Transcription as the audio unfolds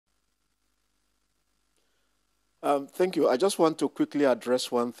Thank you. I just want to quickly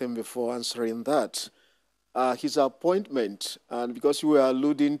address one thing before answering that. His appointment, and because you were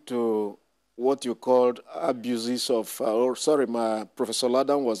alluding to what you called abuses of, Professor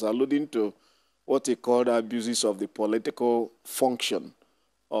Ladan was alluding to what he called abuses of the political function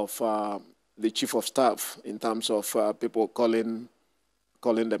of the chief of staff in terms of people calling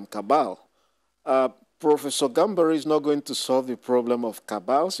them cabal. Professor Gambari is not going to solve the problem of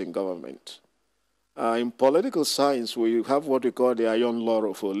cabals in government. In political science, we have what we call the iron law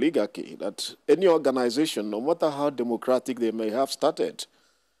of oligarchy, that any organization, no matter how democratic they may have started,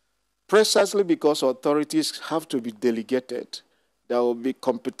 precisely because authorities have to be delegated, there will be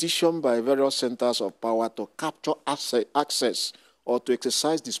competition by various centers of power to capture access or to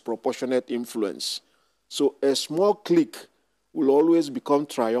exercise disproportionate influence. So a small clique will always become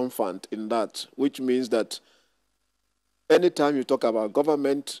triumphant in that, which means that anytime you talk about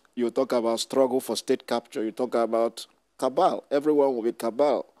government, you talk about struggle for state capture, you talk about cabal. Everyone will be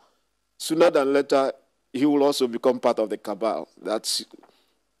cabal. Sooner than later, he will also become part of the cabal.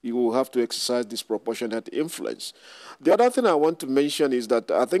 He will have to exercise disproportionate influence. The other thing I want to mention is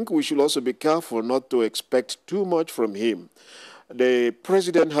that I think we should also be careful not to expect too much from him. The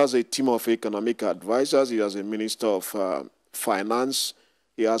president has a team of economic advisors. He has a minister of finance.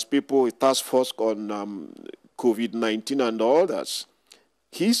 He has people, a task force on COVID-19 and all that.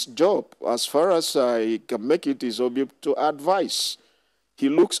 His job, as far as I can make it, is to advise. He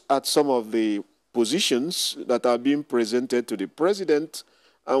looks at some of the positions that are being presented to the president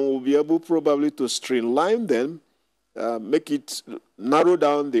and will be able probably to streamline them, narrow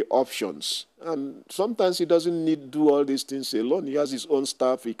down the options. And sometimes he doesn't need to do all these things alone. He has his own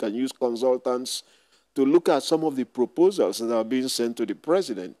staff. He can use consultants to look at some of the proposals that are being sent to the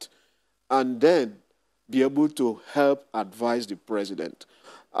president and then be able to help advise the president.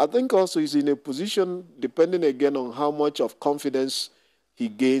 I think also he's in a position, depending again on how much of confidence he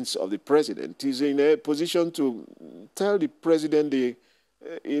gains of the president, he's in a position to tell the president the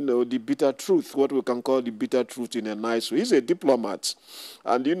bitter truth, what we can call the bitter truth in a nice way. He's a diplomat.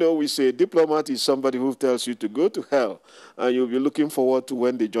 And, we say a diplomat is somebody who tells you to go to hell, and you'll be looking forward to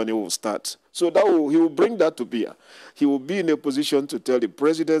when the journey will start. So he will bring that to bear. He will be in a position to tell the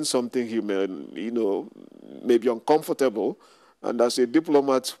president something he may be uncomfortable, and as a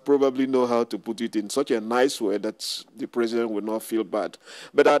diplomat, probably know how to put it in such a nice way that the president will not feel bad.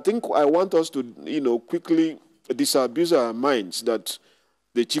 But I think I want us to, quickly disabuse our minds that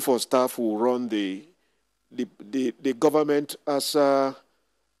the chief of staff will run the government as a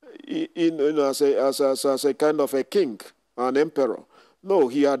kind of a king, an emperor. No,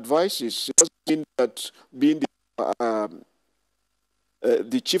 he advises. It doesn't mean that being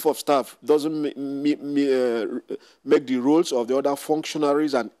the chief of staff doesn't make the roles of the other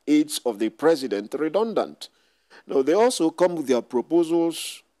functionaries and aides of the president redundant. No, they also come with their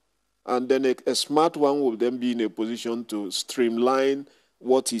proposals, and then a smart one will then be in a position to streamline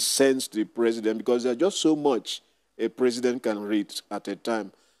what he sends to the president, because there's just so much a president can read at a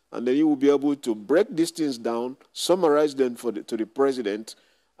time. And then he will be able to break these things down, summarize them to the president,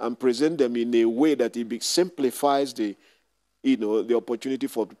 and present them in a way that it simplifies the opportunity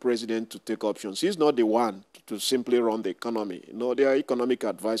for the president to take options. He's not the one to simply run the economy. There are economic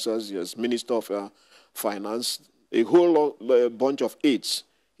advisors, yes, Minister of Finance, a whole bunch of aides.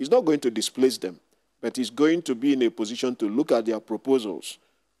 He's not going to displace them, but he's going to be in a position to look at their proposals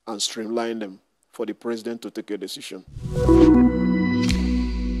and streamline them for the president to take a decision.